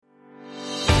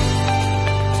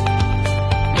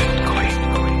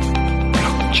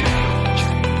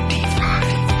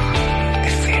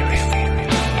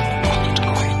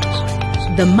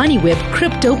the MoneyWeb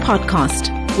Crypto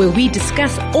Podcast, where we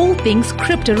discuss all things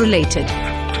crypto related.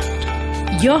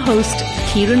 Your host,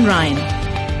 Kieran Ryan.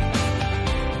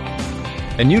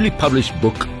 A newly published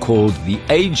book called The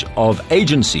Age of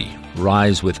Agency,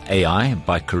 Rise with AI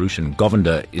by Karushan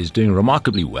Govender is doing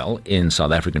remarkably well in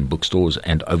South African bookstores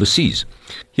and overseas.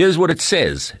 Here's what it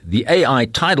says. The AI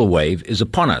tidal wave is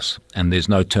upon us, and there's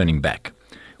no turning back.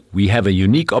 We have a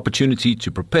unique opportunity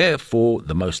to prepare for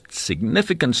the most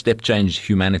significant step change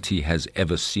humanity has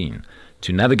ever seen.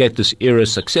 To navigate this era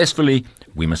successfully,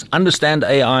 we must understand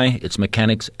AI, its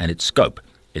mechanics, and its scope.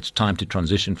 It's time to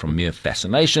transition from mere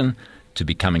fascination to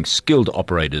becoming skilled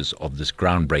operators of this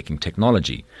groundbreaking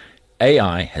technology.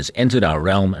 AI has entered our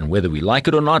realm, and whether we like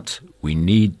it or not, we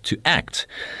need to act.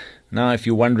 Now, if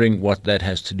you're wondering what that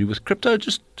has to do with crypto,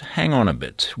 just hang on a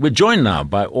bit. We're joined now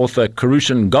by author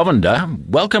Karushan Govender.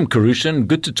 Welcome, Karushan.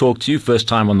 Good to talk to you. First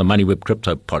time on the MoneyWeb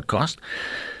Crypto Podcast.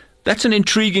 That's an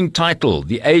intriguing title,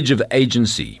 The Age of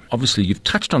Agency. Obviously, you've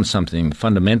touched on something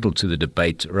fundamental to the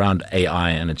debate around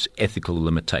AI and its ethical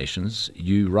limitations.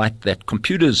 You write that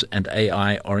computers and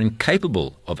AI are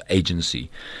incapable of agency.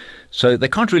 So they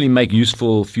can't really make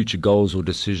useful future goals or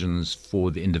decisions for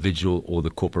the individual or the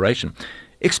corporation.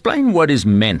 Explain what is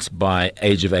meant by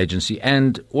Age of Agency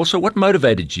and also what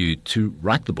motivated you to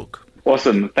write the book.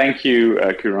 Awesome. Thank you,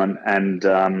 Kieran. And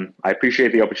I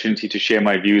appreciate the opportunity to share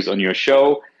my views on your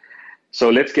show.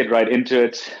 So let's get right into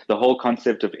it. The whole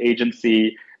concept of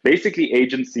agency. Basically,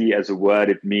 agency as a word,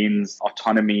 it means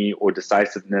autonomy or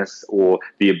decisiveness or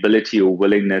the ability or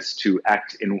willingness to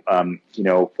act in,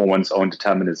 for one's own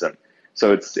determinism.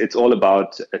 So it's all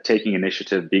about taking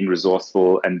initiative, being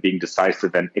resourceful, and being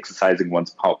decisive and exercising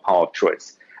one's power of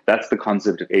choice. That's the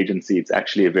concept of agency. It's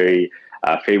actually a very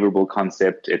favorable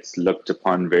concept. It's looked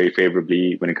upon very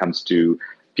favorably when it comes to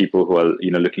people who are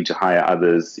looking to hire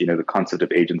others. The concept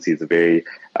of agency is a very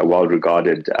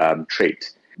well-regarded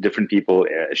trait. Different people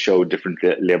show different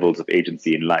levels of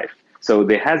agency in life. So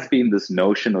there has been this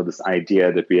notion or this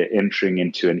idea that we are entering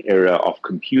into an era of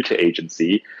computer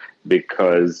agency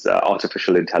because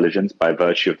artificial intelligence, by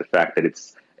virtue of the fact that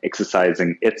it's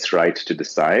exercising its right to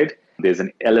decide, there's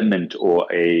an element or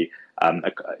it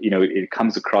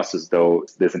comes across as though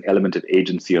there's an element of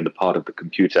agency on the part of the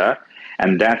computer.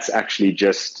 And that's actually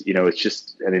just, it's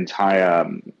just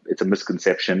it's a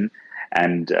misconception.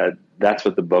 And that's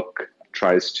what the book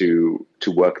tries to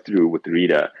work through with the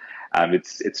reader.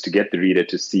 It's to get the reader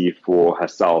to see for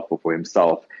herself or for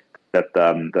himself that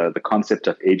the concept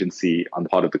of agency on the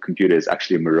part of the computer is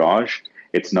actually a mirage.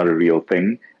 It's not a real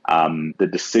thing. The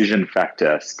decision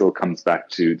factor still comes back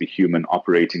to the human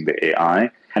operating the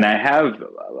AI. And I have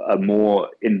a more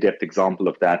in-depth example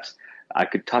of that. I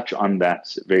could touch on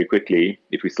that very quickly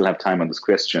if we still have time on this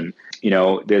question.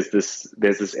 There's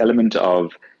this element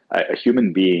of a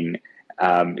human being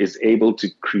is able to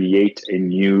create a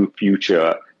new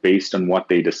future based on what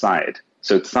they decide.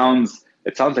 So it sounds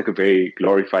like a very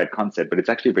glorified concept, but it's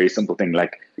actually a very simple thing.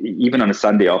 Like even on a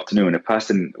Sunday afternoon, a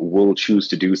person will choose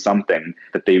to do something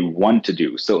that they want to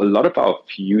do. So a lot of our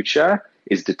future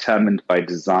is determined by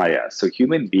desire. So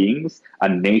human beings are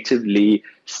natively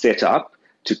set up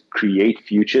to create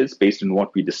futures based on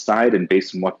what we decide and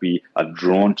based on what we are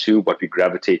drawn to, what we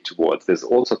gravitate towards. There's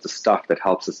all sorts of stuff that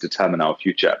helps us determine our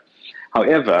future.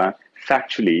 However,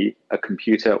 factually, a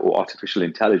computer or artificial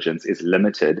intelligence is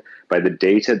limited by the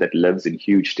data that lives in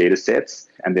huge data sets,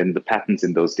 and then the patterns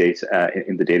in those data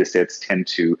in the data sets tend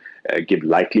to give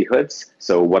likelihoods.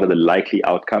 So what are the likely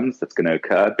outcomes that's going to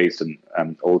occur based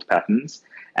on old patterns?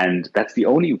 And that's the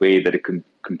only way that a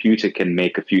computer can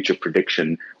make a future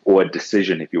prediction or a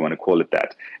decision, if you want to call it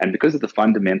that. And because of the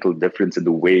fundamental difference in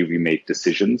the way we make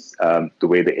decisions, the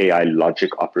way the AI logic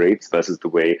operates versus the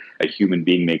way a human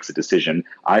being makes a decision,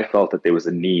 I felt that there was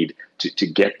a need to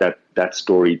get that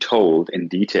story told in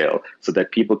detail so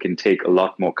that people can take a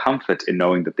lot more comfort in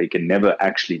knowing that they can never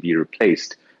actually be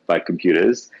replaced by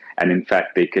computers. And in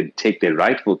fact, they can take their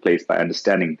rightful place by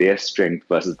understanding their strength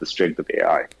versus the strength of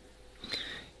AI.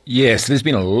 Yes, there's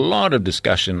been a lot of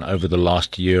discussion over the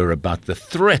last year about the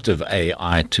threat of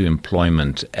AI to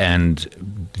employment and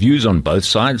views on both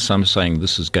sides. Some saying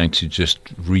this is going to just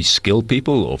reskill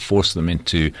people or force them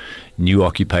into new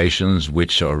occupations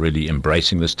which are really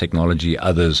embracing this technology.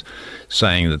 Others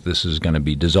saying that this is going to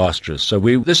be disastrous. So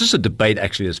this is a debate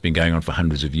actually that's been going on for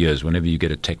hundreds of years. Whenever you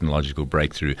get a technological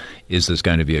breakthrough, is this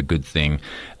going to be a good thing?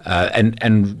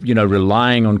 And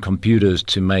relying on computers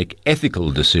to make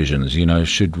ethical decisions.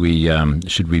 Should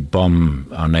we bomb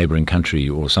our neighboring country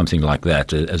or something like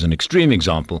that? As an extreme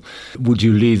example, would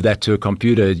you leave that to a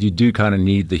computer? You do kind of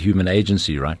need the human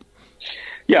agency, right?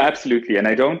 Yeah, absolutely. And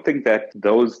I don't think that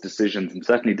those decisions, and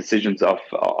certainly decisions of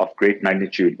great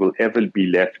magnitude, will ever be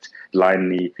left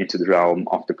blindly into the realm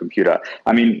of the computer.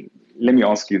 I mean, let me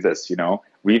ask you this,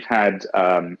 we've had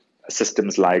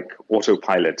systems like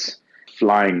autopilot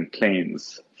flying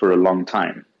planes for a long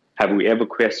time. Have we ever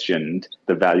questioned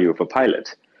the value of a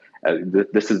pilot?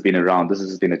 This has been around. This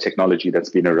has been a technology that's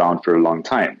been around for a long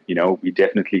time. We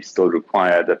definitely still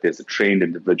require that there's a trained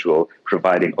individual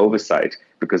providing oversight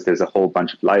because there's a whole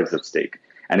bunch of lives at stake.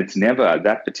 And it's never,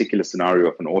 that particular scenario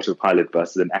of an autopilot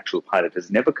versus an actual pilot has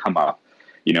never come up,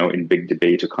 in big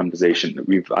debate or conversation.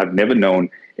 I've never known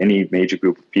any major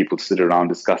group of people to sit around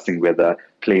discussing whether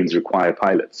planes require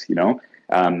pilots.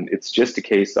 It's just a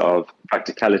case of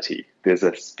practicality. There's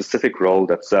a specific role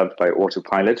that's served by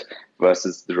autopilot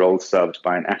versus the role served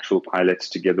by an actual pilot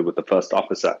together with the first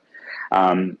officer.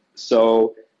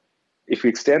 So if we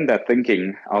extend that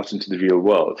thinking out into the real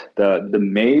world, the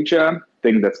major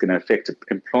thing that's going to affect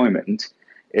employment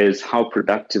is how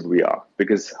productive we are,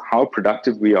 because how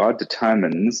productive we are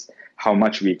determines how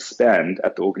much we expand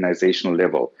at the organizational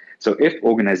level. So if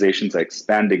organizations are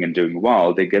expanding and doing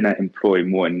well, they're going to employ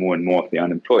more and more and more of the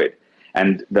unemployed.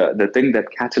 And the thing that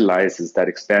catalyzes that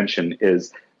expansion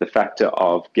is the factor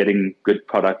of getting good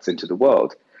products into the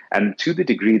world. And to the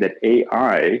degree that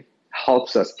AI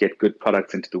helps us get good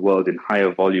products into the world in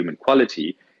higher volume and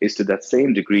quality, is to that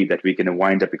same degree that we're going to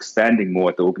wind up expanding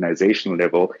more at the organizational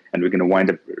level, and we're going to wind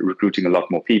up recruiting a lot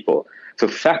more people. So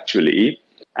factually,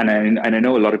 and I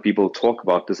know a lot of people talk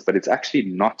about this, but it's actually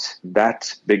not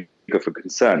that big of a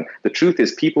concern. The truth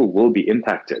is people will be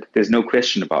impacted. There's no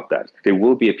question about that. There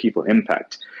will be a people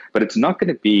impact, but it's not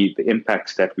going to be the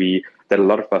impact that a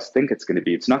lot of us think it's going to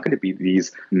be. It's not going to be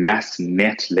these mass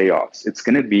net layoffs. It's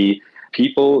going to be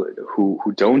people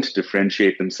who don't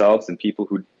differentiate themselves and people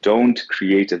who don't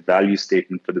create a value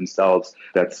statement for themselves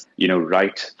that's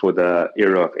right for the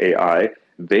era of AI.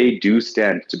 They do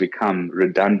stand to become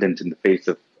redundant in the face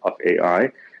of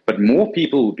AI, but more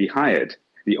people will be hired.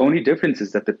 The only difference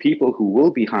is that the people who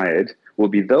will be hired will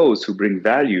be those who bring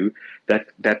value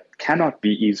that cannot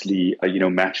be easily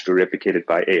matched or replicated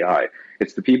by AI.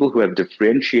 It's the people who have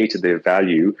differentiated their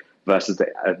value versus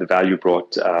the value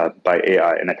brought by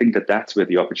AI. And I think that's where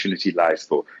the opportunity lies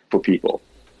for people.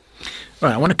 All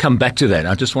right, I want to come back to that.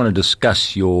 I just want to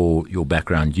discuss your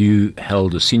background. You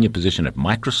held a senior position at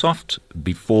Microsoft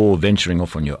before venturing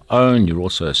off on your own. You're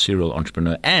also a serial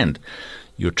entrepreneur and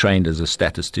you're trained as a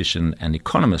statistician and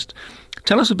economist.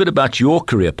 Tell us a bit about your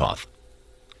career path.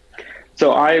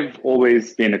 So I've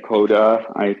always been a coder.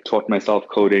 I taught myself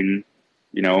coding,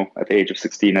 at the age of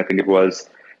 16, I think it was.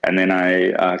 And then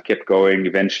I kept going.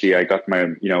 Eventually, I got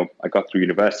through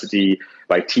university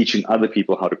by teaching other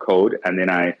people how to code. And then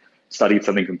I studied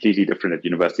something completely different at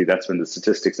university. That's when the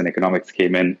statistics and economics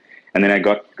came in. And then I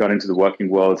got into the working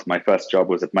world. My first job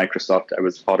was at Microsoft. I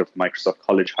was part of the Microsoft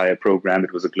College Hire program.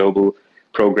 It was a global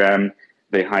program.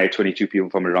 They hired 22 people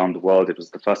from around the world. It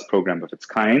was the first program of its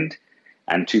kind,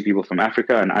 and 2 people from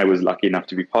Africa. And I was lucky enough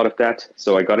to be part of that.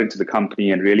 So I got into the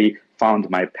company and really found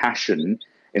my passion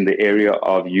in the area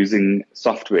of using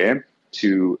software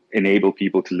to enable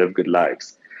people to live good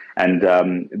lives. And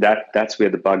that's where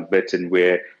the bug bit and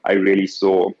where I really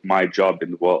saw my job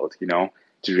in the world,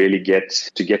 to really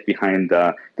get behind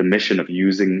the mission of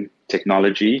using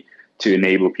technology to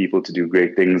enable people to do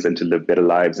great things and to live better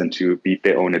lives and to beat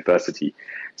their own adversity.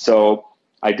 So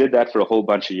I did that for a whole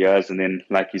bunch of years. And then,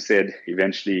 like you said,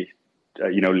 eventually,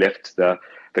 left the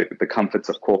comforts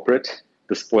of corporate,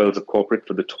 the spoils of corporate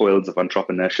for the toils of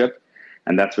entrepreneurship.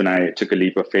 And that's when I took a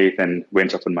leap of faith and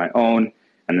went off on my own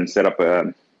and then set up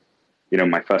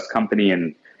my first company,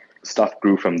 and stuff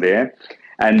grew from there.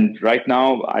 And right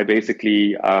now I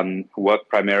basically work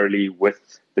primarily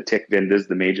with the tech vendors,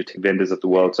 the major tech vendors of the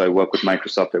world. So I work with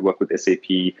Microsoft, I work with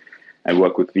SAP, I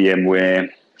work with VMware,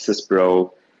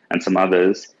 Cisco, and some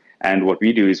others. And what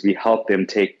we do is we help them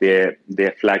take their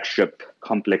flagship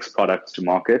complex products to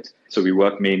market. So we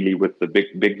work mainly with the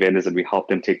big vendors, and we help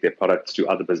them take their products to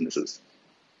other businesses.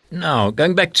 Now,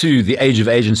 going back to the age of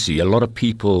agency, a lot of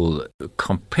people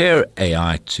compare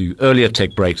AI to earlier tech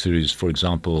breakthroughs, for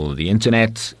example, the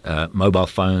internet, mobile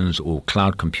phones, or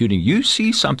cloud computing. You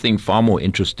see something far more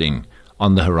interesting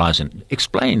on the horizon.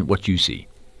 Explain what you see.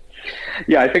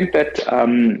 Yeah, I think that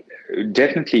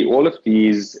definitely all of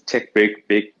these tech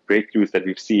breakthroughs that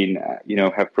we've seen,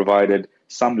 have provided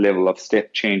some level of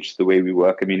step change to the way we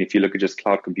work. I mean, if you look at just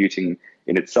cloud computing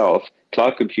in itself,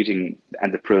 cloud computing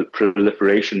and the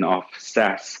proliferation of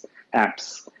SaaS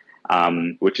apps,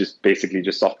 which is basically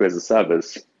just software as a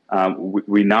service,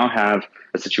 We now have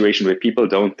a situation where people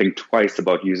don't think twice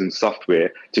about using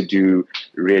software to do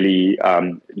really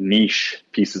niche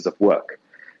pieces of work.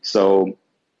 So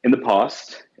in the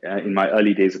past, in my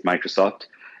early days at Microsoft,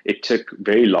 it took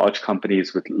very large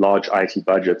companies with large IT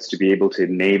budgets to be able to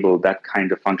enable that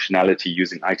kind of functionality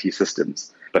using IT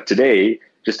systems. But today,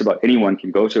 just about anyone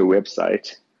can go to a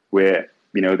website where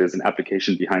there's an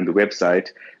application behind the website,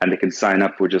 and they can sign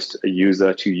up for just a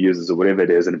user, 2 users, or whatever it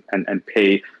is, and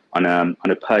pay on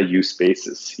a per use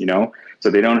basis. So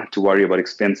they don't have to worry about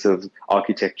expensive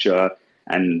architecture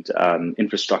and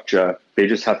infrastructure. They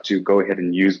just have to go ahead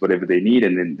and use whatever they need,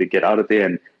 and then they get out of there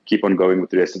and keep on going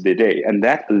with the rest of their day. And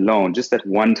that alone, just that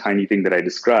one tiny thing that I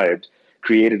described,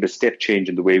 created a step change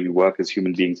in the way we work as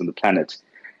human beings on the planet.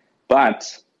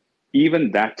 But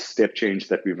even that step change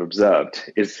that we've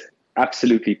observed is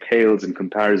absolutely pales in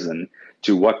comparison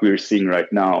to what we're seeing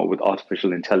right now with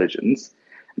artificial intelligence.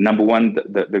 Number one,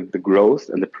 the growth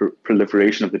and the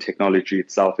proliferation of the technology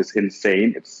itself is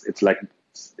insane. It's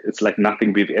like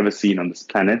nothing we've ever seen on this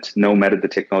planet, no matter the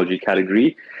technology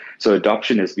category. So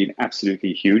adoption has been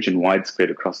absolutely huge and widespread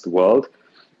across the world.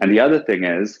 And the other thing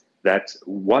is that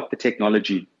what the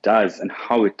technology does and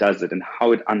how it does it and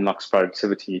how it unlocks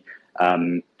productivity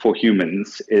for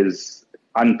humans is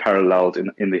unparalleled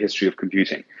in the history of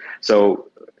computing. So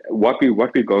what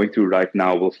we're going through right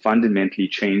now will fundamentally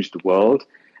change the world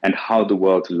and how the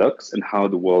world looks and how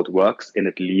the world works in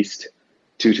at least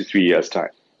 2 to 3 years' time.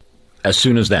 As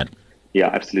soon as that? Yeah,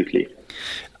 absolutely.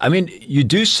 I mean, you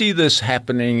do see this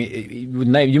happening.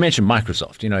 You mentioned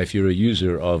Microsoft. If you're a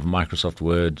user of Microsoft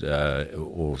Word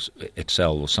or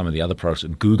Excel or some of the other products,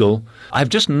 Google, I've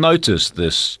just noticed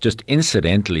this, just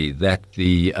incidentally, that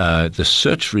the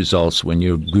search results when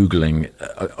you're Googling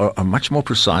are much more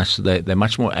precise. They're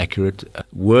much more accurate.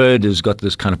 Word has got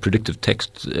this kind of predictive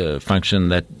text function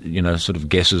that sort of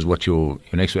guesses what your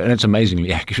next word, and it's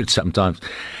amazingly accurate sometimes.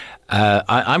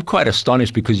 I'm quite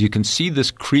astonished because you can see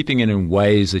this creeping in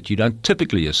ways that you don't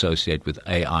typically associate with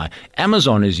AI.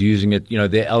 Amazon is using it,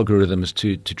 their algorithms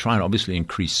to try and obviously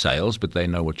increase sales, but they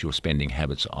know what your spending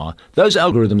habits are. Those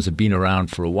algorithms have been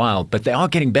around for a while, but they are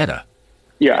getting better.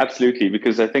 Yeah, absolutely.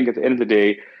 Because I think at the end of the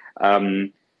day,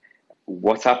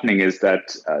 what's happening is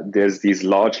that there's these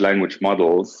large language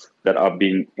models that are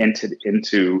being entered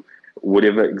into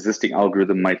whatever existing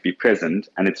algorithm might be present,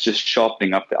 and it's just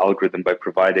sharpening up the algorithm by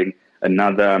providing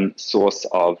another source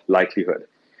of likelihood.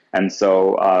 And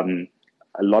so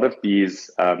a lot of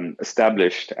these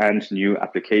established and new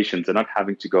applications are not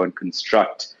having to go and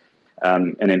construct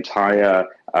an entire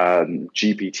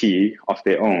GPT of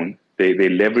their own. They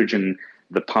leverage in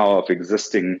the power of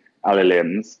existing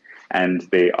LLMs, and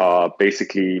they are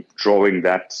basically drawing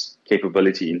that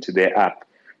capability into their app.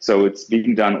 So it's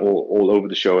being done all over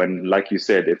the show. And like you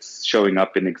said, it's showing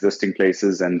up in existing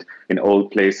places and in old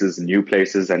places, new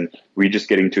places, and we're just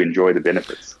getting to enjoy the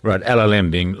benefits. Right. LLM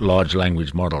being large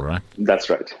language model, right? That's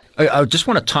right. I just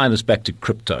want to tie this back to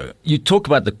crypto. You talk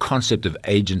about the concept of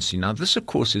agency. Now, this, of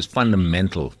course, is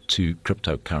fundamental to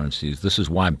cryptocurrencies. This is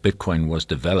why Bitcoin was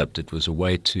developed. It was a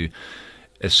way to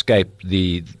escape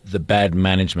the bad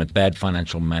management, bad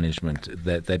financial management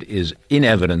that is in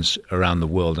evidence around the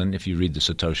world. And if you read the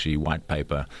Satoshi white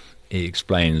paper, he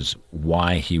explains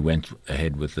why he went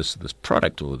ahead with this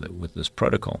product or with this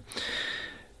protocol.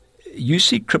 You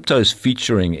see cryptos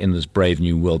featuring in this brave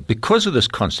new world because of this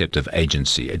concept of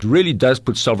agency. It really does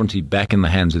put sovereignty back in the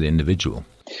hands of the individual.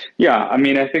 Yeah, I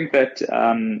mean, I think that,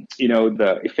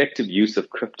 the effective use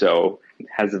of crypto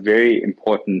has a very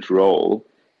important role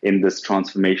in this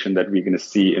transformation that we're going to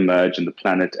see emerge in the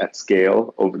planet at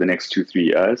scale over the next 2-3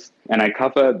 years. And I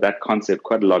cover that concept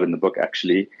quite a lot in the book,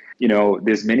 actually.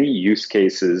 There's many use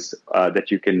cases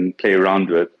that you can play around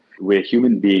with where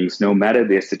human beings, no matter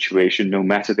their situation, no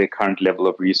matter their current level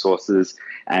of resources,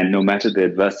 and no matter the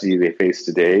adversity they face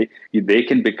today, they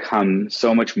can become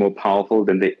so much more powerful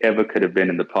than they ever could have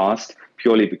been in the past,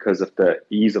 purely because of the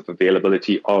ease of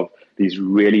availability of these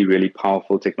really, really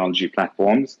powerful technology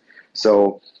platforms.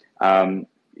 So,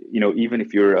 even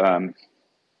if you're,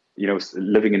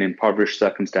 living in impoverished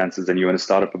circumstances and you want to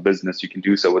start up a business, you can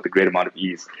do so with a great amount of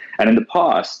ease. And in the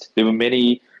past, there were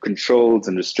many controls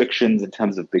and restrictions in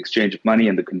terms of the exchange of money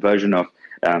and the conversion of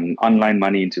online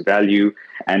money into value.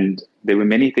 And there were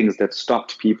many things that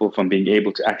stopped people from being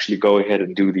able to actually go ahead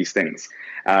and do these things.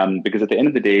 Because at the end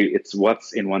of the day, it's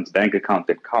what's in one's bank account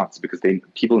that counts, because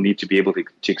people need to be able to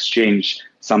exchange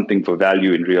something for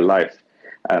value in real life.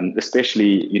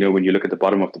 Especially, when you look at the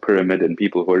bottom of the pyramid and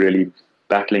people who are really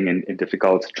battling in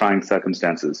difficult, trying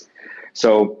circumstances.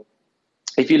 So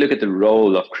if you look at the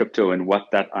role of crypto and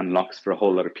what that unlocks for a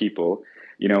whole lot of people,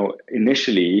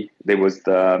 initially there was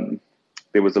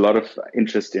a lot of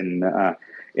interest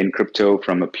in crypto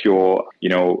from a pure,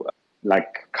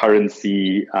 like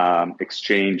currency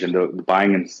exchange, and the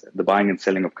buying and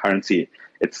selling of currency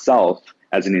itself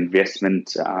as an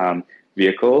investment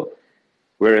vehicle.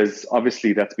 Whereas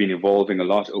obviously that's been evolving a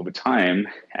lot over time,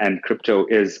 and crypto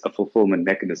is a fulfillment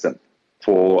mechanism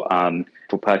for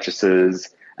purchases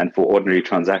and for ordinary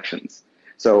transactions.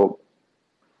 So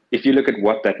if you look at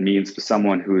what that means for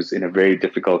someone who's in a very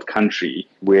difficult country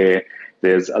where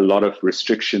there's a lot of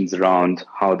restrictions around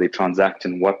how they transact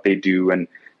and what they do and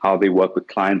how they work with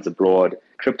clients abroad,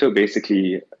 crypto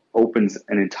basically opens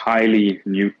an entirely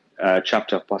new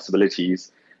chapter of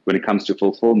possibilities when it comes to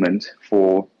fulfillment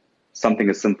for something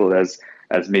as simple as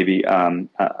maybe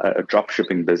a drop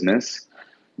shipping business.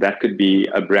 That could be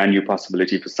a brand new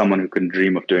possibility for someone who couldn't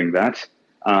dream of doing that.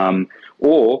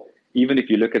 Or even if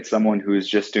you look at someone who is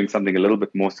just doing something a little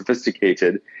bit more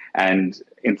sophisticated, and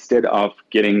instead of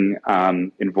getting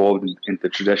involved in the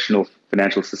traditional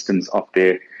financial systems of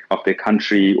their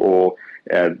country or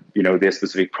their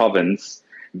specific province,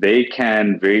 they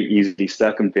can very easily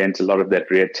circumvent a lot of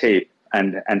that red tape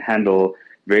and handle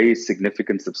very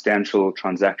significant, substantial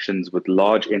transactions with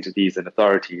large entities and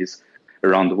authorities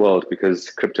around the world,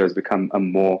 because crypto has become a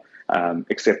more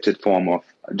accepted form of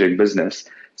doing business.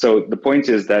 So the point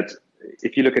is that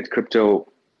if you look at crypto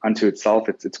unto itself,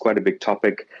 it's quite a big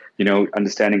topic,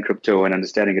 understanding crypto and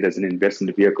understanding it as an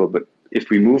investment vehicle. But if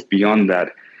we move beyond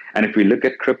that, and if we look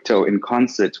at crypto in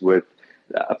concert with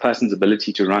a person's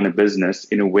ability to run a business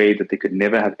in a way that they could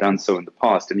never have done so in the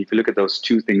past, and if you look at those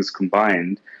two things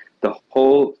combined, the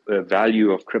whole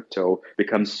value of crypto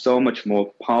becomes so much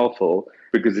more powerful,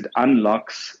 because it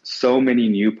unlocks so many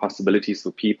new possibilities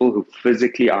for people who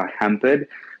physically are hampered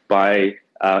by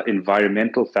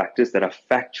environmental factors that are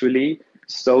factually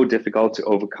so difficult to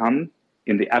overcome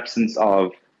in the absence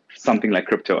of something like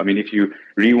crypto. I mean, if you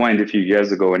rewind a few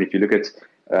years ago, and if you look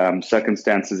at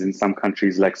circumstances in some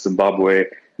countries like Zimbabwe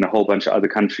and a whole bunch of other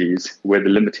countries where the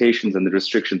limitations and the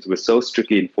restrictions were so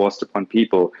strictly enforced upon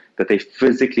people that they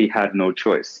physically had no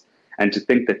choice. And to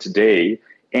think that today,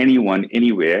 anyone,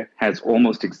 anywhere has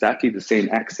almost exactly the same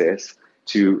access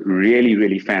to really,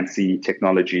 really fancy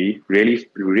technology, really,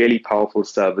 really powerful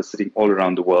service sitting all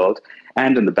around the world.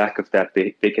 And on the back of that,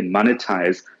 they can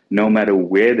monetize no matter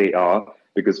where they are,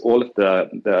 because all of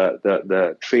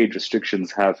the trade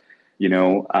restrictions have,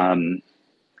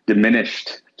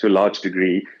 diminished to a large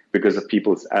degree because of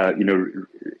people's,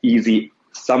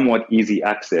 somewhat easy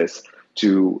access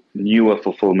to newer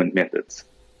fulfillment methods.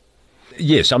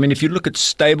 Yes, I mean, if you look at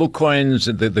stable coins,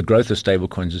 the growth of stable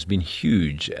coins has been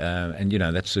huge, and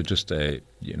that's just a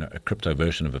crypto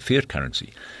version of a fiat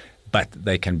currency. But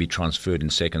they can be transferred in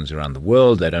seconds around the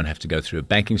world. They don't have to go through a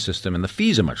banking system, and the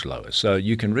fees are much lower. So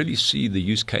you can really see the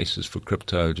use cases for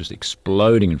crypto just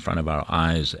exploding in front of our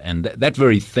eyes. And that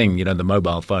very thing, the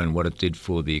mobile phone, what it did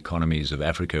for the economies of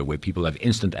Africa, where people have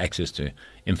instant access to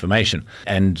information,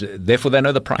 and therefore they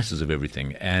know the prices of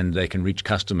everything, and they can reach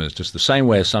customers just the same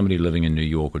way as somebody living in New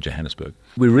York or Johannesburg.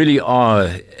 We really are,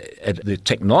 the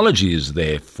technology is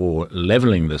there for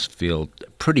leveling this field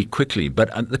pretty quickly.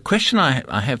 But the question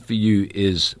I have for you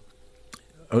is,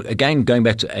 again, going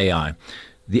back to AI,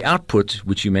 the output,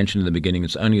 which you mentioned in the beginning,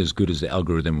 is only as good as the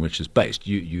algorithm which is based.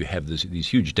 You have these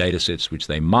huge data sets which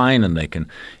they mine and they can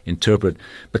interpret,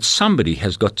 but somebody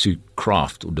has got to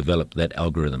craft or develop that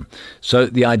algorithm. So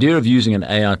the idea of using an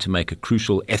AI to make a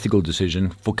crucial ethical decision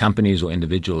for companies or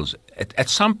individuals, at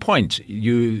some point,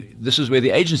 this is where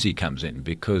the agency comes in,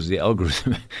 because the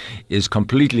algorithm is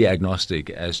completely agnostic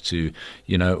as to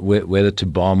whether to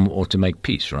bomb or to make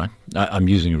peace, right? I'm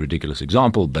using a ridiculous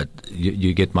example, but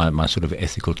you get my sort of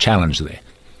ethical challenge there.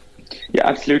 Yeah,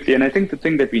 absolutely. And I think the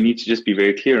thing that we need to just be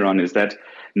very clear on is that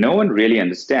no one really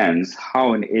understands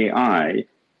how an AI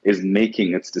is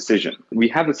making its decision. We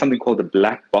have something called the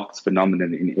black box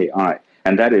phenomenon in AI,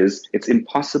 and that is it's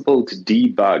impossible to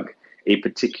debug a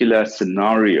particular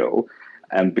scenario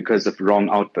because of wrong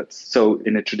outputs. So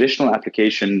in a traditional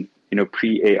application,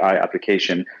 pre-AI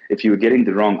application, if you were getting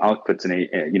the wrong outputs in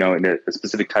a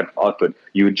specific type of output,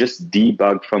 you would just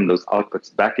debug from those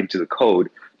outputs back into the code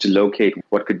to locate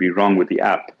what could be wrong with the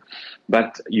app.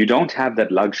 But you don't have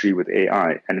that luxury with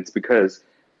AI, and it's because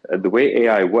the way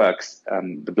AI works,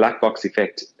 the black box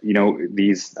effect,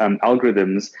 these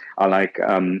algorithms are like,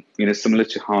 similar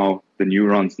to how the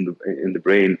neurons in the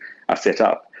brain are set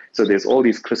up. So there's all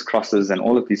these crisscrosses and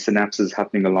all of these synapses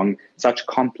happening along such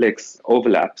complex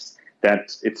overlaps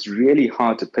that it's really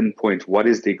hard to pinpoint what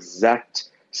is the exact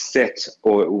set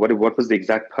or what was the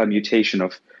exact permutation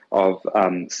of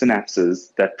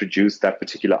synapses that produce that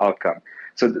particular outcome.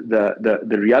 So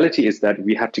the reality is that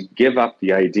we have to give up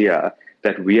the idea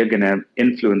that we are going to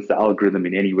influence the algorithm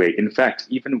in any way. In fact,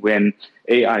 even when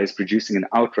AI is producing an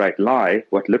outright lie,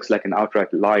 what looks like an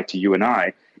outright lie to you and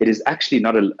I, it is actually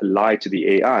not a lie to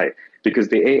the AI, because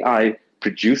the AI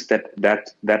produced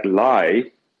that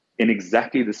lie in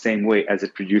exactly the same way as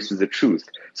it produces the truth.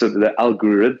 So the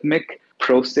algorithmic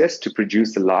process to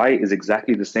produce a lie is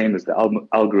exactly the same as the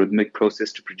algorithmic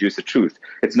process to produce the truth.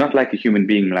 It's not like a human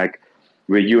being, like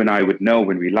where you and I would know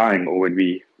when we're lying or when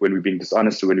we're being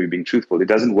dishonest or when we're being truthful. It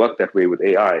doesn't work that way with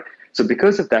AI. So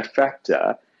because of that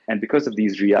factor, and because of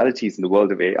these realities in the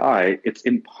world of AI, it's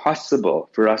impossible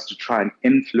for us to try and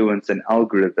influence an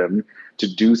algorithm to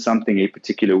do something a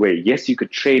particular way. Yes, you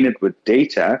could train it with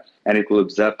data and it will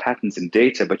observe patterns in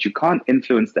data, but you can't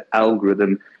influence the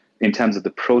algorithm in terms of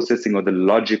the processing or the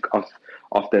logic of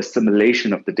the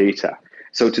assimilation of the data.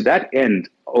 So to that end,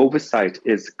 oversight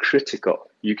is critical.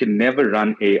 You can never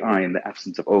run AI in the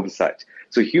absence of oversight.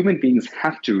 So human beings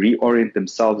have to reorient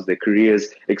themselves, their careers,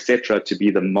 etc., to be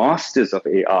the masters of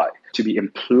AI, to be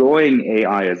employing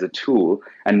AI as a tool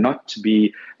and not to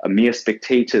be mere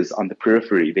spectators on the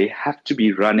periphery. They have to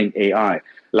be running AI.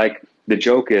 Like the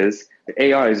joke is,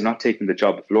 AI is not taking the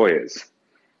job of lawyers.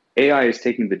 AI is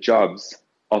taking the jobs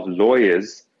of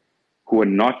lawyers who are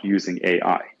not using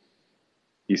AI.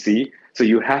 You see? So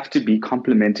you have to be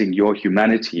complementing your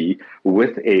humanity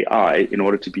with AI in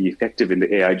order to be effective in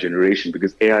the AI generation,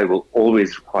 because AI will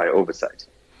always require oversight.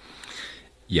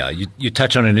 Yeah, you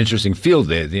touch on an interesting field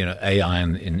there, AI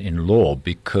in law,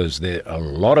 because there are a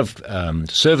lot of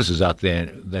services out there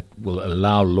that will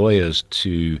allow lawyers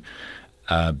to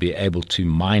be able to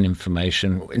mine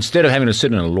information. Instead of having to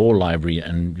sit in a law library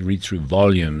and read through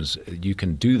volumes, you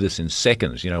can do this in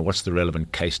seconds. What's the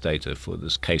relevant case data for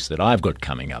this case that I've got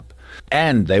coming up?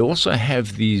 And they also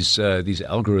have these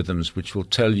algorithms which will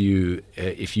tell you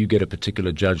if you get a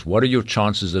particular judge, what are your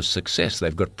chances of success?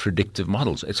 They've got predictive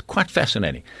models. It's quite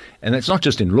fascinating. And it's not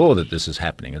just in law that this is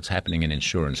happening. It's happening in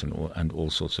insurance and all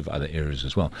sorts of other areas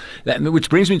as well. Which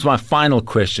brings me to my final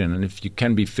question, and if you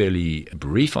can be fairly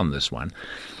brief on this one.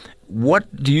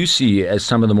 What do you see as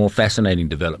some of the more fascinating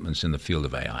developments in the field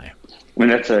of AI? Well,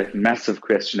 that's a massive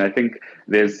question. I think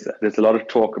there's a lot of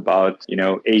talk about,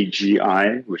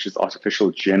 AGI, which is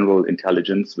artificial general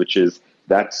intelligence, which is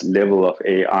that level of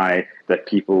AI that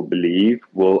people believe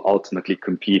will ultimately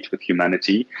compete with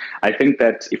humanity. I think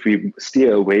that if we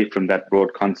steer away from that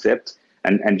broad concept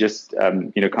and just,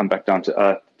 come back down to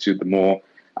earth to the more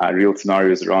real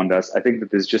scenarios around us, I think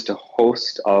that there's just a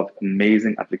host of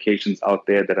amazing applications out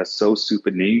there that are so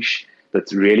super niche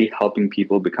that's really helping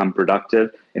people become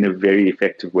productive in a very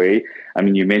effective way. I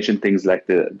mean, you mentioned things like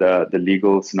the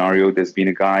legal scenario. There's been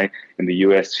a guy in the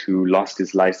US who lost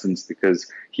his license because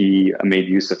he made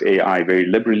use of AI very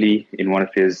liberally in one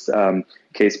of his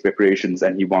case preparations,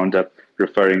 and he wound up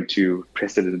referring to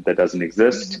precedent that doesn't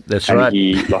exist. That's and right.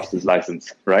 He lost his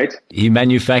license, right? He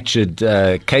manufactured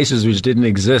cases which didn't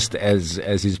exist as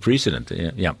his precedent.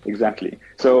 Yeah. Exactly.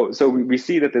 So we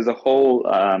see that there's a whole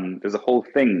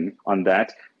thing on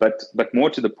that. But more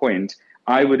to the point,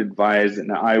 I would advise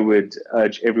and I would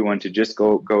urge everyone to just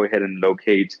go ahead and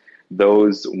locate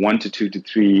those 1 to 2 to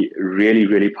 3 really,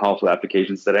 really powerful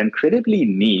applications that are incredibly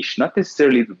niche, not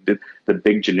necessarily the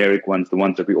big generic ones, the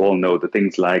ones that we all know, the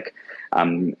things like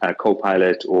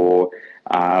Copilot or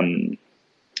even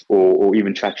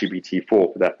ChatGPT-4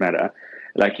 for that matter.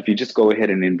 Like if you just go ahead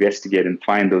and investigate and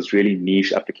find those really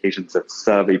niche applications that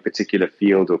serve a particular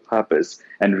field or purpose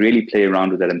and really play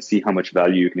around with that and see how much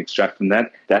value you can extract from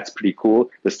that, that's pretty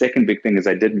cool. The second big thing is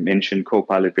I did mention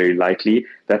Copilot very lightly.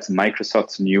 That's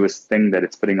Microsoft's newest thing that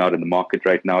it's putting out in the market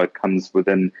right now. It comes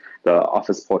within the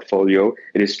Office portfolio.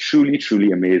 It is truly,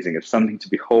 truly amazing. It's something to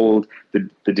behold, the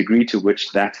degree to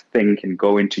which that thing can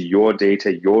go into your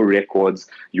data, your records,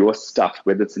 your stuff,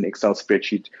 whether it's an Excel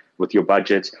spreadsheet with your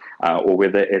budget or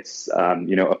whether it's a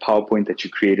PowerPoint that you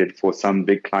created for some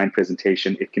big client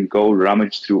presentation. It can go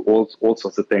rummage through all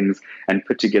sorts of things and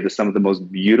put together some of the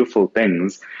most beautiful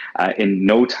things in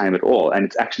no time at all. And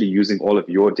it's actually using all of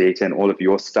your data and all of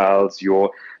your styles,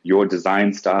 your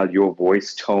design style, your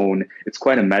voice tone. It's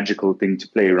quite a magical thing to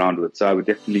play around with. So I would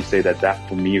definitely say that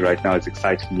for me right now is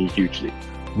exciting me hugely.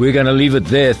 We're going to leave it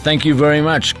there. Thank you very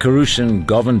much, Karushan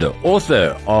Govender,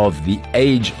 author of The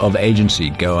Age of Agency.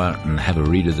 Go out and have a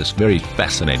read of this very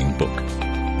fascinating book.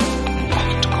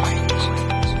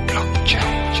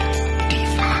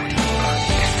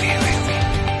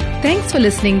 Thanks for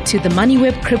listening to the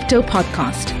MoneyWeb Crypto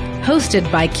Podcast,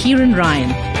 hosted by Kieran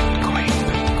Ryan.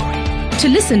 To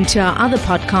listen to our other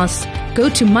podcasts, go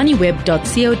to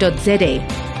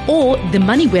moneyweb.co.za or the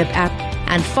MoneyWeb app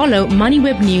and follow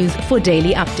MoneyWeb News for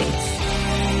daily updates.